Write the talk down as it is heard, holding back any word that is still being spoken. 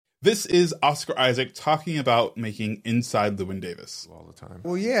This is Oscar Isaac talking about making Inside Llewyn Davis. All the time.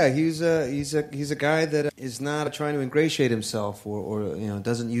 Well, yeah, he's a guy that is not trying to ingratiate himself or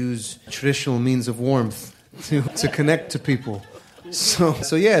doesn't use traditional means of warmth to connect to people. So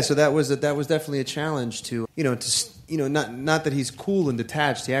that was definitely a challenge to not that he's cool and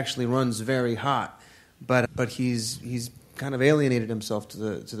detached. He actually runs very hot, but he's kind of alienated himself to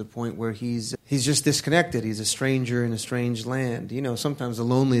the point where he's just disconnected. He's a stranger in a strange land. Sometimes the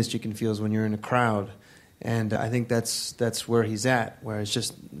loneliest you can feel is when you're in a crowd, and I think that's where he's at, where it's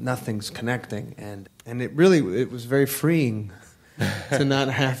just nothing's connecting, and it was very freeing to not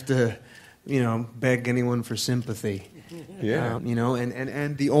have to beg anyone for sympathy. Yeah.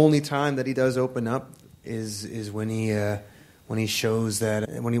 And the only time that he does open up is when he shows that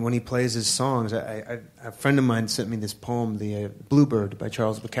when he plays his songs. A friend of mine sent me this poem, the Bluebird by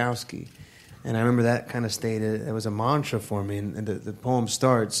Charles Bukowski, and I remember that kind of stayed. It was a mantra for me. And the poem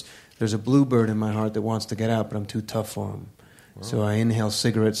starts: "There's a bluebird in my heart that wants to get out, but I'm too tough for him. Wow. So I inhale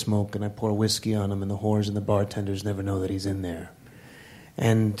cigarette smoke and I pour whiskey on him, and the whores and the bartenders never know that he's in there."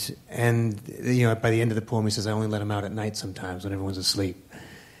 And by the end of the poem, he says, "I only let him out at night sometimes when everyone's asleep."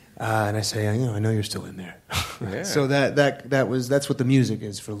 And I say, I know you're still in there. Yeah. So that's what the music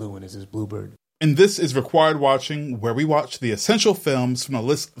is for Llewyn, is his Bluebird. And this is Required Watching, where we watch the essential films from a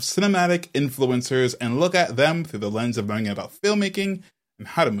list of cinematic influencers and look at them through the lens of learning about filmmaking and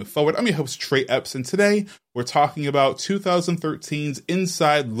how to move forward. I'm your host, Trey Epps, and today we're talking about 2013's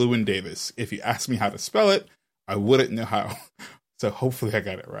Inside Llewyn Davis. If you ask me how to spell it, I wouldn't know how. So hopefully I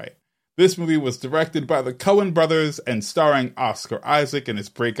got it right. This movie was directed by the Coen brothers and starring Oscar Isaac in his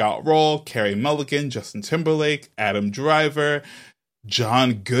breakout role, Carey Mulligan, Justin Timberlake, Adam Driver,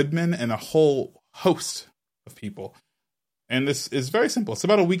 John Goodman, and a whole host of people. And this is very simple. It's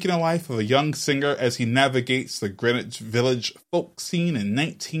about a week in the life of a young singer as he navigates the Greenwich Village folk scene in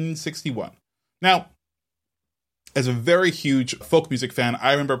 1961. Now, as a very huge folk music fan,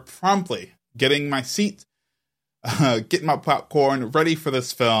 I remember promptly getting my seat, getting my popcorn, ready for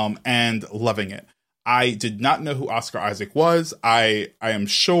this film, and loving it. I did not know who Oscar Isaac was. I am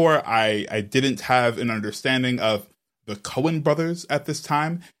sure I didn't have an understanding of the Coen brothers at this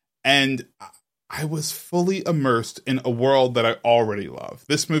time, and I was fully immersed in a world that I already love.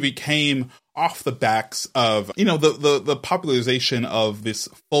 This movie came off the backs of, the popularization of this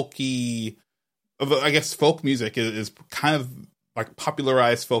folky, I guess folk music is kind of like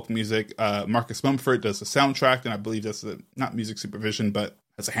popularized folk music. Marcus Mumford does the soundtrack, and I believe that's not music supervision, but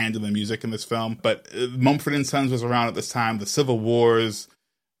has a hand in the music in this film. But Mumford and Sons was around at this time, the Civil Wars,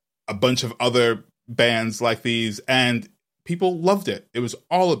 a bunch of other bands like these, and people loved it. They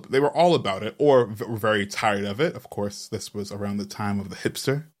were all about it, or were very tired of it. Of course, this was around the time of the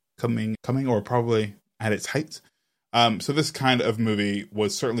hipster coming, or probably at its height. So this kind of movie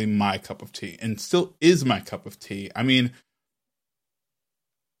was certainly my cup of tea, and still is my cup of tea. I mean,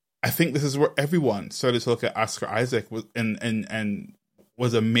 I think this is where everyone started to look at Oscar Isaac and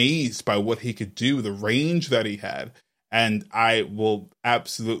was amazed by what he could do, the range that he had. And I will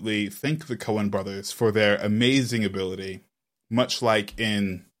absolutely thank the Coen brothers for their amazing ability, much like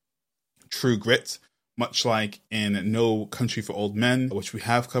in True Grit, much like in No Country for Old Men, which we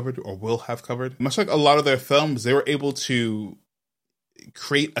have covered or will have covered. Much like a lot of their films, they were able to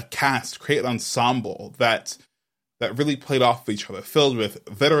create a cast, create an ensemble that really played off of each other, filled with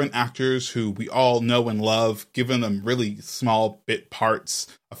veteran actors who we all know and love, giving them really small bit parts,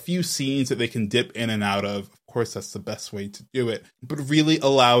 a few scenes that they can dip in and out of. Of course, that's the best way to do it. But really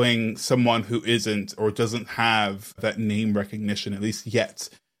allowing someone who isn't or doesn't have that name recognition, at least yet,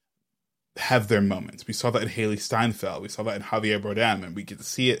 have their moments. We saw that in Haley Steinfeld. We saw that in Javier Bardem, and we get to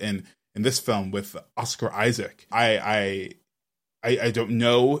see it in this film with Oscar Isaac. I don't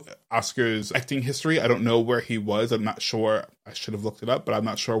know Oscar's acting history. I don't know where he was. I'm not sure. I should have looked it up, but I'm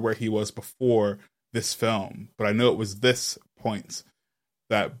not sure where he was before this film. But I know it was this point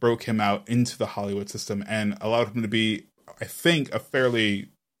that broke him out into the Hollywood system and allowed him to be, I think, a fairly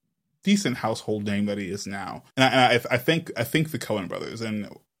decent household name that he is now. And I think the Coen brothers, and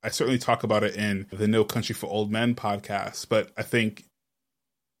I certainly talk about it in the No Country for Old Men podcast, but I think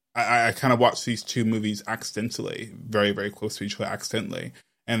I kind of watched these two movies accidentally, very, very close to each other accidentally.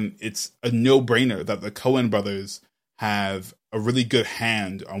 And it's a no-brainer that the Coen brothers have a really good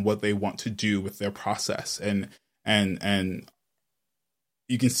hand on what they want to do with their process. And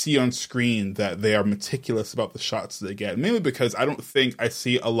you can see on screen that they are meticulous about the shots they get, mainly because I don't think I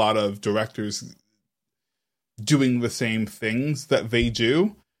see a lot of directors doing the same things that they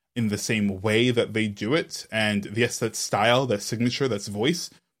do in the same way that they do it. And yes, that's style, that's signature, that's voice.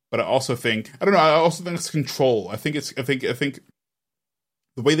 But I also think, I also think it's control. I think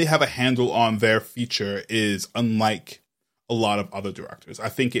the way they have a handle on their feature is unlike a lot of other directors. I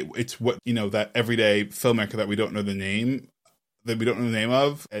think it's what, that everyday filmmaker that we don't know the name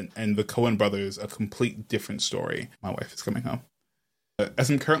of, and the Coen brothers, a complete different story. My wife is coming home. As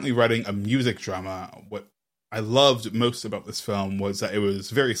I'm currently writing a music drama, what I loved most about this film was that it was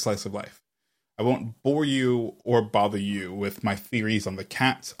very slice of life. I won't bore you or bother you with my theories on the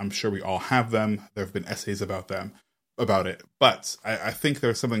Cat. I'm sure we all have them. There have been essays about it. But I think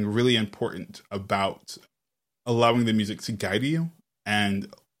there's something really important about allowing the music to guide you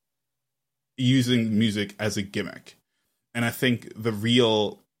and using music as a gimmick. And I think the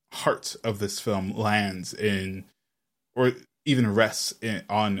real heart of this film lands in, or even rests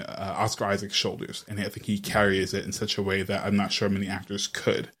on Oscar Isaac's shoulders. And I think he carries it in such a way that I'm not sure many actors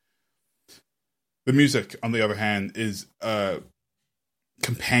could. The music, on the other hand, is a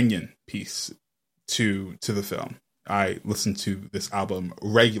companion piece to the film. I listen to this album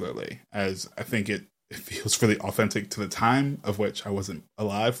regularly, as I think it feels really authentic to the time, of which I wasn't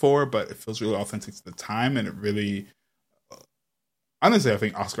alive for, but it feels really authentic to the time, and it really... Honestly, I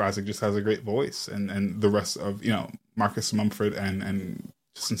think Oscar Isaac just has a great voice, and the rest of, Marcus Mumford and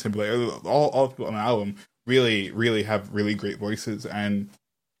Justin Timberlake, all the people on the album really, really have really great voices, and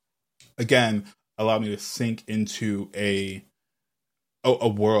again, allow me to sink into a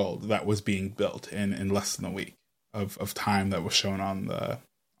world that was being built in less than a week of time that was shown on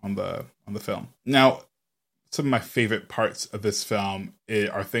the film. Now, some of my favorite parts of this film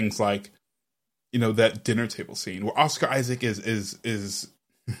are things like, that dinner table scene where Oscar Isaac is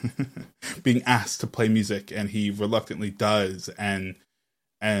being asked to play music, and he reluctantly does, and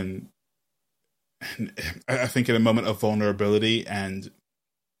I think in a moment of vulnerability and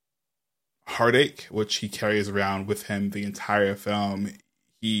heartache, which he carries around with him the entire film,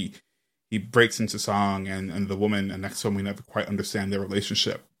 he breaks into song, and the woman next to him, we never quite understand their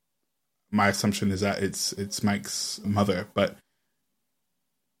relationship. My assumption is that it's Mike's mother, but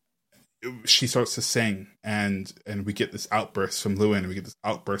she starts to sing, and we get this outburst from Lewin, and we get this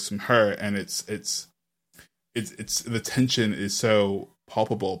outburst from her, and it's the tension is so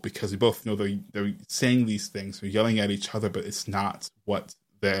palpable because we both know they're saying these things, they're yelling at each other, but it's not what's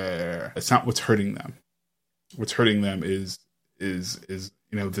hurting them. What's hurting them is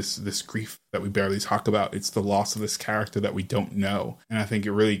this grief that we barely talk about. It's the loss of this character that we don't know, and I think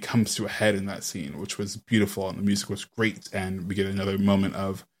it really comes to a head in that scene, which was beautiful, and the music was great, and we get another moment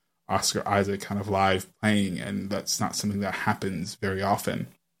of Oscar Isaac kind of live playing, and that's not something that happens very often.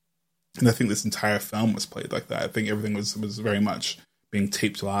 And I think this entire film was played like that. I think everything was very much being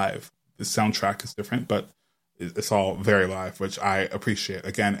taped live. The soundtrack is different, but it's all very live, which I appreciate.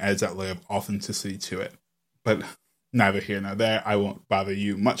 Again, adds that layer of authenticity to it. But neither here nor there. I won't bother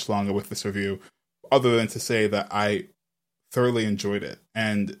you much longer with this review, other than to say that I thoroughly enjoyed it.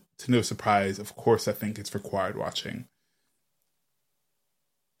 And to no surprise, of course, I think it's required watching.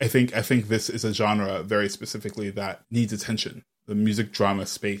 I think this is a genre very specifically that needs attention. The music drama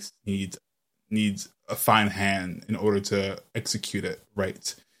space needs a fine hand in order to execute it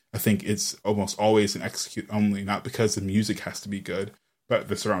right. I think it's almost always an execute only, not because the music has to be good, but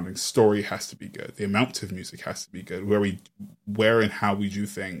the surrounding story has to be good. The amount of music has to be good. Where and how we do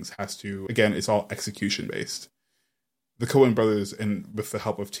things has to, again, it's all execution based. The Coen brothers, and with the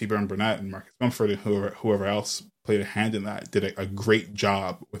help of T. Burn Burnett and Marcus Mumford and whoever else played a hand in that, did a great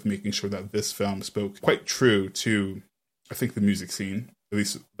job with making sure that this film spoke quite true to, I think, the music scene, at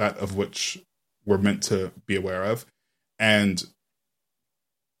least that of which we're meant to be aware of, and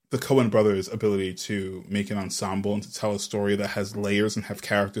the Coen brothers' ability to make an ensemble and to tell a story that has layers and have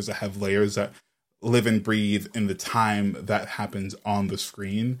characters that have layers that live and breathe in the time that happens on the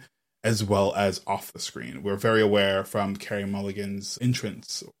screen as well as off the screen. We're very aware from Carey Mulligan's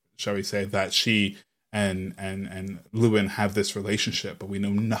entrance, shall we say, that she and Lewin have this relationship, but we know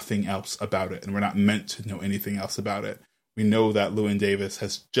nothing else about it, and we're not meant to know anything else about it. We know that Llewyn Davis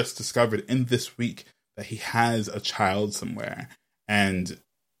has just discovered in this week that he has a child somewhere, and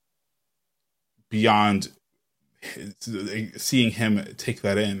beyond seeing him take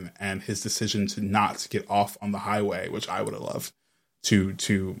that in and his decision to not get off on the highway, which I would have loved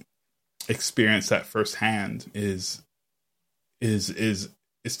to experience that firsthand, is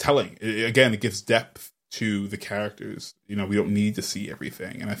telling. Again, it gives depth to the characters. We don't need to see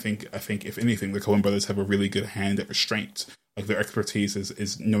everything, and I think if anything, the Coen brothers have a really good hand at restraint. Like, their expertise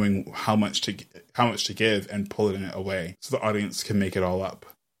is knowing how much to give and pulling it away, so the audience can make it all up.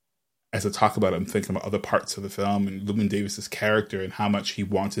 As I talk about it, I'm thinking about other parts of the film and Llewyn Davis's character and how much he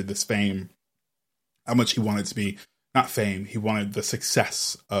wanted this fame, how much he wanted to be, not fame, he wanted the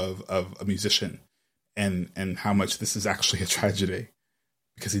success of a musician, and how much this is actually a tragedy.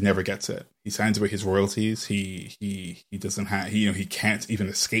 because he never gets it. He signs away his royalties. He doesn't have, he can't even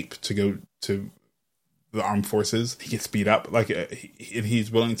escape to go to the armed forces. He gets beat up, and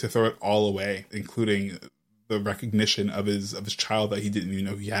he's willing to throw it all away, including the recognition of his child that he didn't even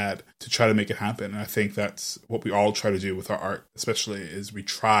know he had, to try to make it happen. And I think that's what we all try to do with our art, especially, is we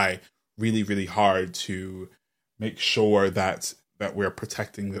try really, really hard to make sure that we're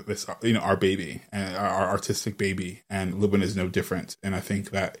protecting this, our baby and our artistic baby. And Lubin is no different. And I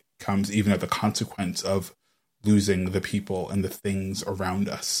think that comes even at the consequence of losing the people and the things around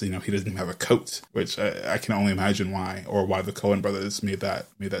us. He doesn't even have a coat, which I can only imagine why the Coen brothers made that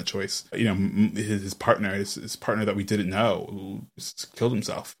choice. His partner that we didn't know, who killed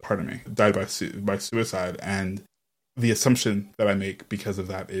himself, died by suicide. And the assumption that I make because of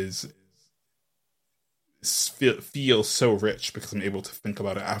that feels so rich, because I'm able to think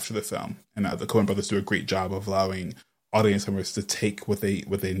about it after the film. And the Coen brothers do a great job of allowing audience members to take what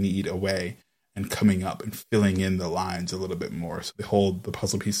they need away, and coming up and filling in the lines a little bit more. So they hold the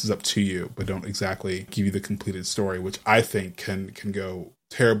puzzle pieces up to you, but don't exactly give you the completed story, which I think can go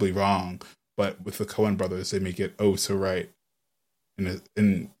terribly wrong. But with the Coen brothers, they make it oh so right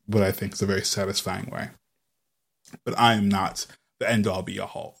in what I think is a very satisfying way. But I am not the end all be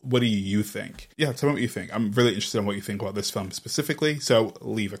all. What do you think? Yeah, tell me what you think. I'm really interested in what you think about this film specifically. So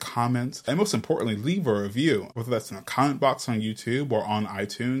leave a comment, and most importantly, leave a review, whether that's in a comment box on YouTube or on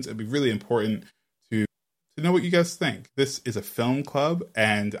iTunes. It'd be really important to know what you guys think. This is a film club,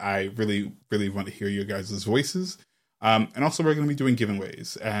 and I really, really want to hear your guys' voices. And also, we're going to be doing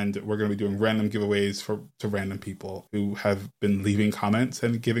giveaways, and we're going to be doing random giveaways to random people who have been leaving comments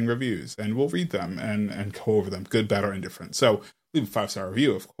and giving reviews, and we'll read them and go over them, good, bad, or indifferent. So leave a 5-star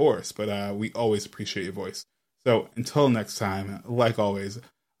review, of course, but we always appreciate your voice. So until next time, like always,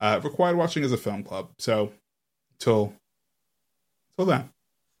 Required Watching is a film club. So until then,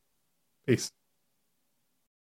 peace.